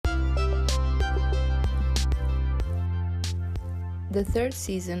The third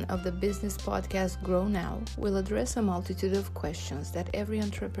season of the business podcast Grow Now will address a multitude of questions that every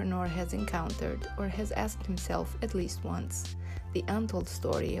entrepreneur has encountered or has asked himself at least once. The untold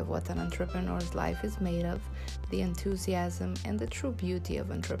story of what an entrepreneur's life is made of, the enthusiasm and the true beauty of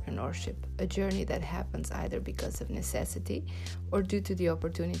entrepreneurship, a journey that happens either because of necessity or due to the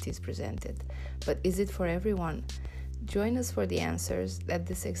opportunities presented. But is it for everyone? Join us for the answers that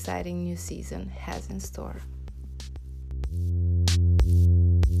this exciting new season has in store.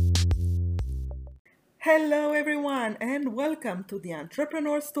 Hello everyone and welcome to the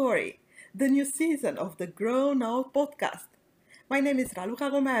Entrepreneur Story, the new season of the Grow Now podcast. My name is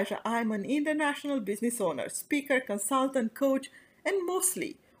Raluca Gomeja. I'm an international business owner, speaker, consultant, coach, and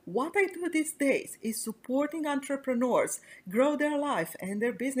mostly what I do these days is supporting entrepreneurs grow their life and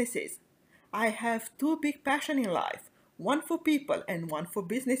their businesses. I have two big passions in life, one for people and one for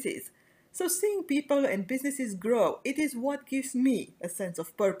businesses. So seeing people and businesses grow, it is what gives me a sense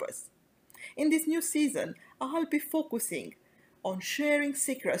of purpose. In this new season, I'll be focusing on sharing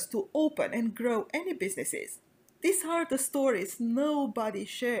secrets to open and grow any businesses. These are the stories nobody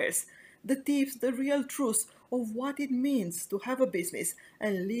shares, the tips, the real truth of what it means to have a business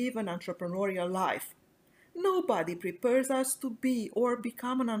and live an entrepreneurial life. Nobody prepares us to be or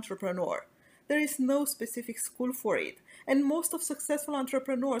become an entrepreneur. There is no specific school for it, and most of successful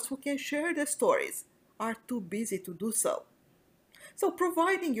entrepreneurs who can share their stories are too busy to do so. So,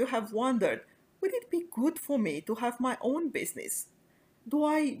 providing you have wondered, would it be good for me to have my own business? Do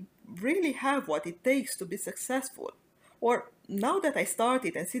I really have what it takes to be successful? Or now that I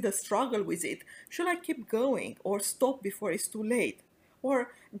started and see the struggle with it, should I keep going or stop before it's too late?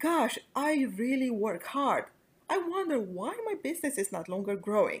 Or, gosh, I really work hard. I wonder why my business is not longer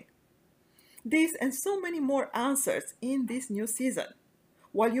growing. These and so many more answers in this new season.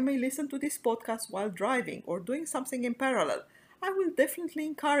 While you may listen to this podcast while driving or doing something in parallel, I will definitely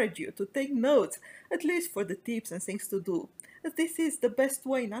encourage you to take notes, at least for the tips and things to do, as this is the best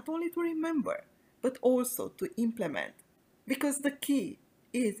way not only to remember, but also to implement. Because the key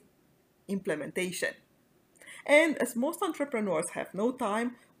is implementation. And as most entrepreneurs have no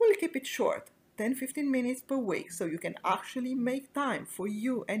time, we'll keep it short, 10-15 minutes per week, so you can actually make time for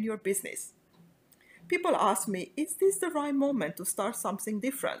you and your business. People ask me, is this the right moment to start something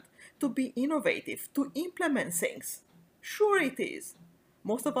different, to be innovative, to implement things? Sure it is.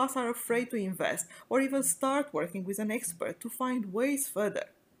 Most of us are afraid to invest or even start working with an expert to find ways further.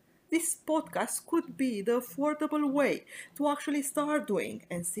 This podcast could be the affordable way to actually start doing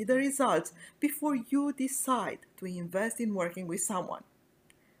and see the results before you decide to invest in working with someone.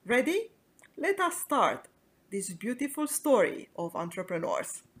 Ready? Let us start this beautiful story of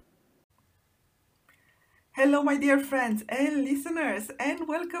entrepreneurs. Hello, my dear friends and listeners, and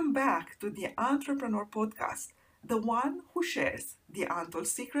welcome back to the Entrepreneur Podcast, the one who shares the untold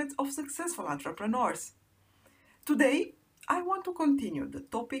secrets of successful entrepreneurs. Today, I want to continue the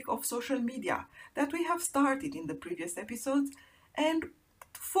topic of social media that we have started in the previous episodes and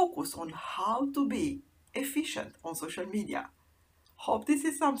focus on how to be efficient on social media. Hope this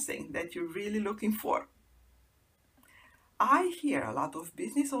is something that you're really looking for. I hear a lot of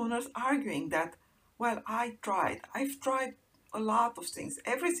business owners arguing that, well, I've tried a lot of things,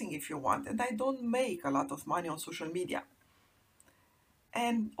 everything if you want, and I don't make a lot of money on social media.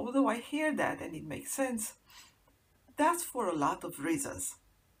 And although I hear that and it makes sense, that's for a lot of reasons.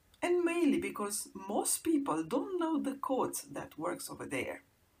 And mainly because most people don't know the codes that works over there.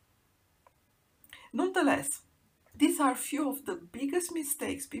 Nonetheless, these are few of the biggest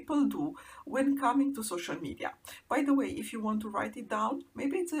mistakes people do when coming to social media. By the way, if you want to write it down,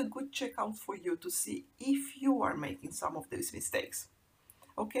 maybe it's a good checkout for you to see if you are making some of these mistakes.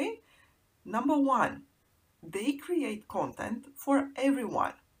 Okay? Number one, they create content for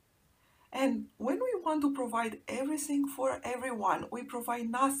everyone. And when we want to provide everything for everyone, we provide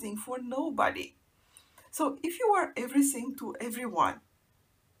nothing for nobody. So if you are everything to everyone,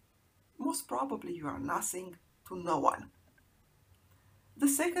 most probably you are nothing to no one. The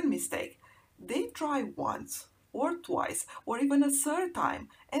second mistake, they try once or twice or even a third time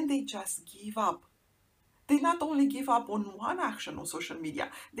and they just give up. They not only give up on one action on social media,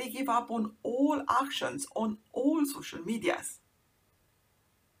 they give up on all actions on all social medias.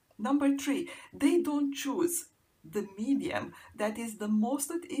 Number three, they don't choose the medium that is the most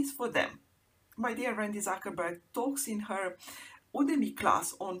it is for them. My dear Randy Zuckerberg talks in her Udemy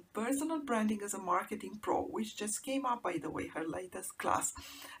class on personal branding as a marketing pro, which just came up, by the way, her latest class,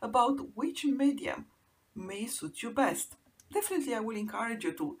 about which medium may suit you best. Definitely, I will encourage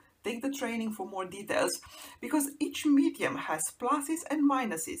you to take the training for more details because each medium has pluses and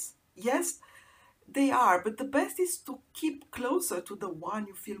minuses. Yes, They are, but the best is to keep closer to the one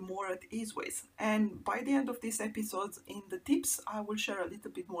you feel more at ease with. And by the end of this episode, in the tips, I will share a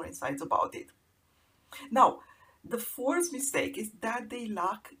little bit more insights about it. Now, the fourth mistake is that they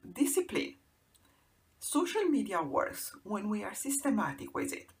lack discipline. Social media works when we are systematic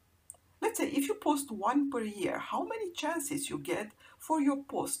with it. Let's say if you post one per year, how many chances you get for your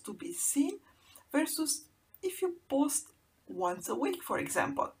post to be seen versus if you post once a week, for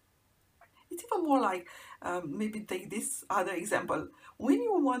example. It's even more like, maybe take this other example. When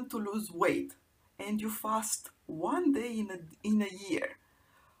you want to lose weight and you fast one day in a year,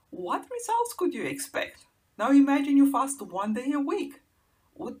 what results could you expect? Now imagine you fast one day a week.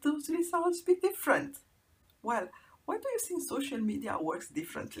 Would those results be different? Well, why do you think social media works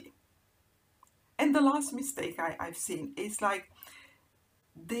differently? And the last mistake I've seen is like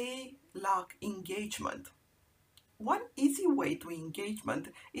they lack engagement. One easy way to engagement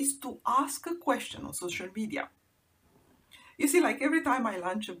is to ask a question on social media. You see, like every time I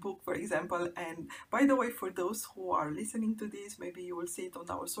launch a book, for example, and by the way, for those who are listening to this, maybe you will see it on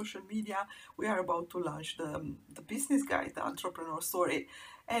our social media. We are about to launch the business guide, the entrepreneur story.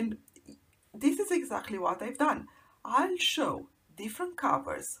 And this is exactly what I've done. I'll show different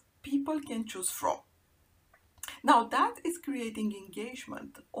covers people can choose from. Now, that is creating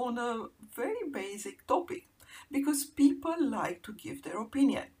engagement on a very basic topic because people like to give their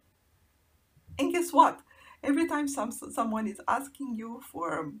opinion. And guess what? Every time someone is asking you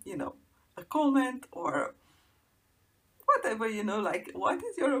for, a comment or whatever, like, what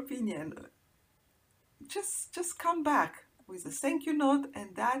is your opinion? Just come back with a thank you note,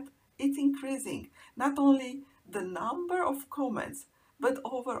 and that it's increasing not only the number of comments, but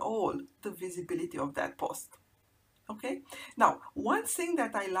overall the visibility of that post. Okay? Now, one thing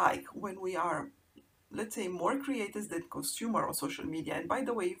that I like when we are, let's say, more creators than consumer on social media, and by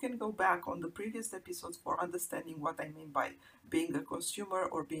the way, you can go back on the previous episodes for understanding what I mean by being a consumer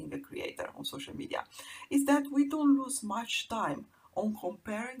or being a creator on social media, is that we don't lose much time on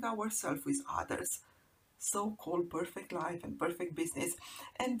comparing ourselves with others, so-called perfect life and perfect business,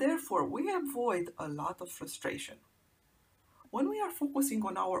 and therefore we avoid a lot of frustration. When we are focusing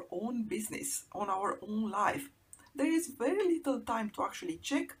on our own business, on our own life, there is very little time to actually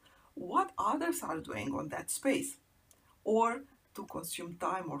check what others are doing on that space or to consume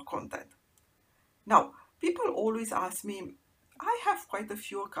time or content. Now, people always ask me, I have quite a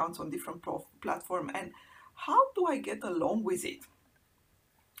few accounts on different platforms, and how do I get along with it?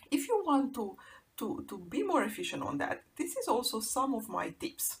 If you want to be more efficient on that, this is also some of my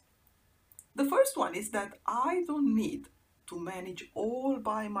tips. The first one is that I don't need to manage all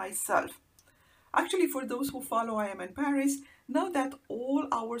by myself. Actually, for those who follow I Am in Paris, know that all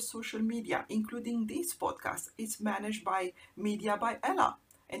our social media, including this podcast, is managed by Media by Ella.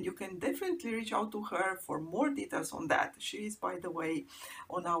 And you can definitely reach out to her for more details on that. She is, by the way,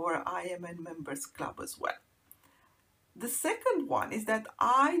 on our IMN members club as well. The second one is that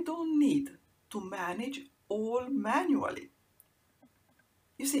I don't need to manage all manually.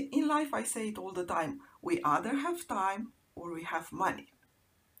 You see, in life, I say it all the time, we either have time or we have money.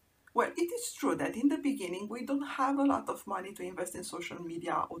 Well, it is true that in the beginning, we don't have a lot of money to invest in social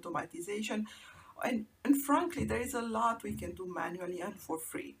media automatization. And frankly, there is a lot we can do manually and for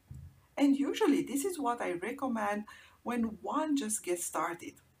free. And usually, this is what I recommend when one just gets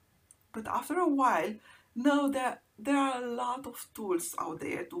started. But after a while, know that there are a lot of tools out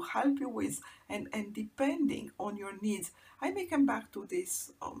there to help you with, and depending on your needs, I may come back to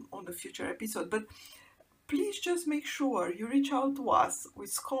this on the future episode, but please just make sure you reach out to us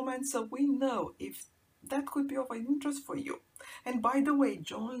with comments so we know if that could be of an interest for you. And by the way,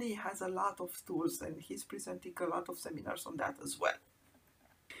 John Lee has a lot of tools and he's presenting a lot of seminars on that as well.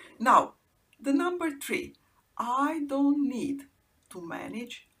 Now, the number 3, I don't need to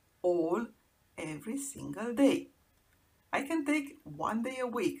manage all every single day. I can take one day a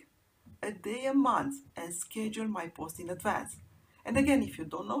week, a day a month, and schedule my post in advance. And again, if you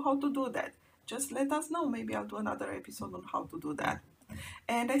don't know how to do that, just let us know. Maybe I'll do another episode on how to do that.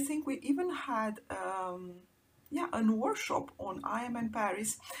 And I think we even had a workshop on I Am in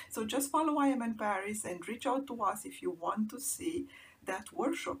Paris. So just follow I Am in Paris and reach out to us if you want to see that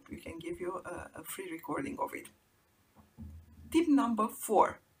workshop. We can give you a free recording of it. Tip number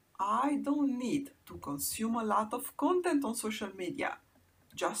 4, I don't need to consume a lot of content on social media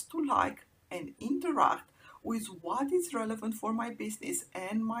just to like and interact with what is relevant for my business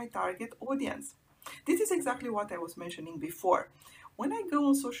and my target audience. This is exactly what I was mentioning before. When I go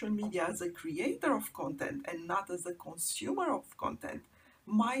on social media as a creator of content and not as a consumer of content,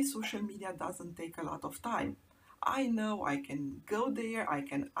 my social media doesn't take a lot of time. I know I can go there, I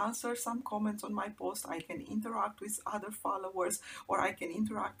can answer some comments on my post, I can interact with other followers, or I can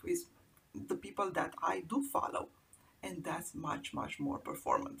interact with the people that I do follow. And that's much, much more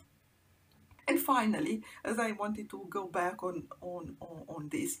performant. And finally, as I wanted to go back on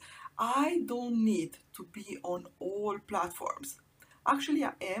this, I don't need to be on all platforms. Actually,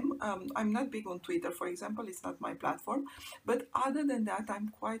 I am. I'm not big on Twitter, for example. It's not my platform. But other than that, I'm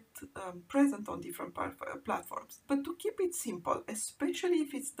quite present on different platforms. But to keep it simple, especially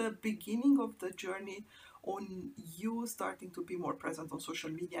if it's the beginning of the journey on you starting to be more present on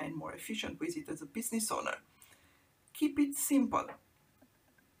social media and more efficient with it as a business owner, keep it simple.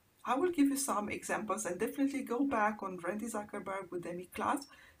 I will give you some examples and definitely go back on Randy Zuckerberg Udemy class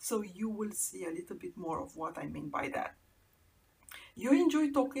so you will see a little bit more of what I mean by that. You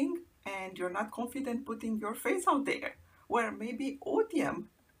enjoy talking and you're not confident putting your face out there, where maybe audio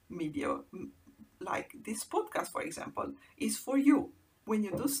media, like this podcast, for example, is for you. When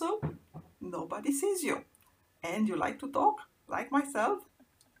you do so, nobody sees you. And you like to talk, like myself,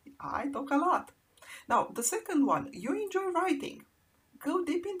 I talk a lot. Now, the second one, you enjoy writing. Go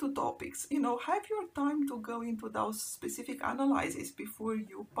deep into topics, have your time to go into those specific analyses before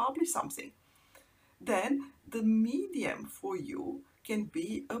you publish something. Then the medium for you can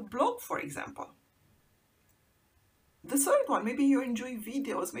be a blog, for example. The third one, maybe you enjoy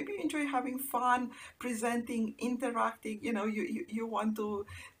videos, maybe you enjoy having fun, presenting, interacting, you want to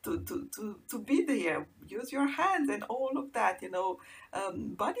be there, use your hands and all of that,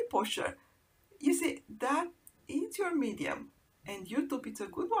 body posture. You see, that is your medium. And YouTube is a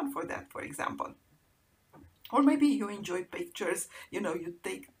good one for that, for example. Or maybe you enjoy pictures, you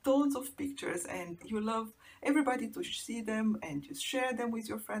take tons of pictures and you love everybody to see them and you share them with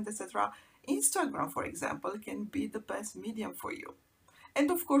your friends, etc. Instagram, for example, can be the best medium for you.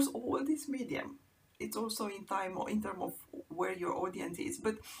 And of course, all this medium, it's also in terms of where your audience is.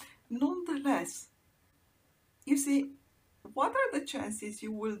 But nonetheless, you see, what are the chances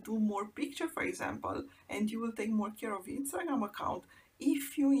you will do more picture, for example, and you will take more care of your Instagram account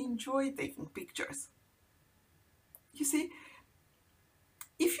if you enjoy taking pictures? You see,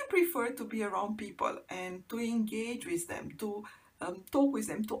 if you prefer to be around people and to engage with them, to talk with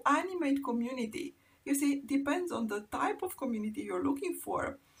them, to animate community, you see, depends on the type of community you're looking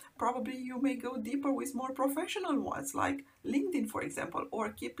for. Probably you may go deeper with more professional ones like LinkedIn, for example, or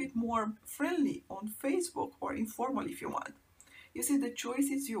keep it more friendly on Facebook or informal if you want. You see, the choice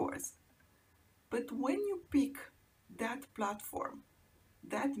is yours. But when you pick that platform,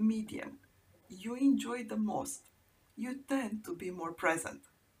 that medium you enjoy the most, you tend to be more present.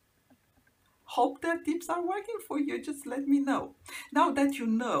 Hope that tips are working for you. Just let me know. Now that you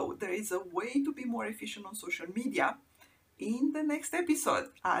know there is a way to be more efficient on social media, in the next episode,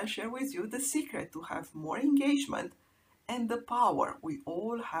 I'll share with you the secret to have more engagement and the power we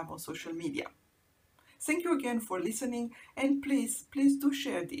all have on social media. Thank you again for listening, and please do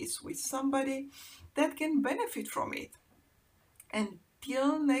share this with somebody that can benefit from it.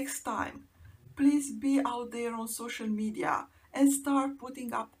 Until next time, please be out there on social media and start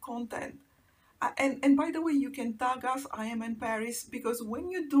putting up content. And by the way, you can tag us, I am in Paris, because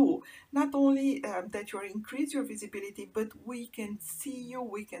when you do, not only that you increase your visibility, but we can see you,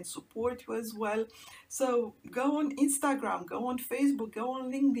 we can support you as well. So go on Instagram, go on Facebook, go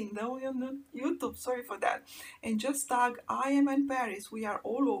on LinkedIn, go on YouTube, sorry for that, and just tag I am in Paris. We are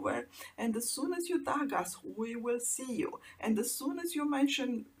all over, and as soon as you tag us, we will see you. And as soon as you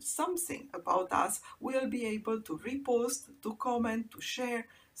mention something about us, we'll be able to repost, to comment, to share,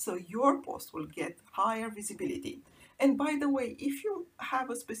 so your post will get higher visibility. And by the way, if you have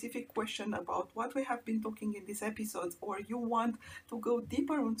a specific question about what we have been talking in these episodes, or you want to go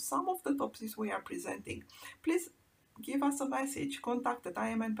deeper on some of the topics we are presenting, please give us a message, contact at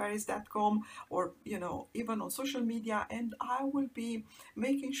iminparis.com, or even on social media, and I will be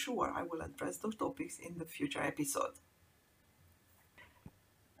making sure I will address those topics in the future episode.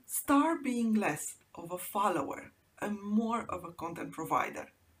 Start being less of a follower and more of a content provider.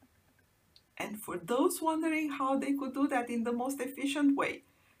 And for those wondering how they could do that in the most efficient way,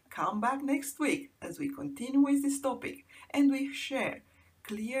 come back next week as we continue with this topic and we share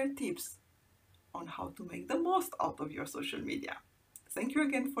clear tips on how to make the most out of your social media. Thank you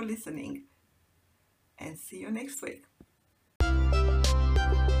again for listening, and see you next week.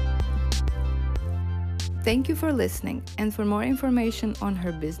 Thank you for listening, and for more information on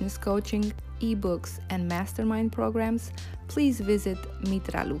her business coaching, ebooks, and mastermind programs, please visit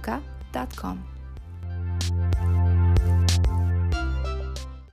mitraluka.com.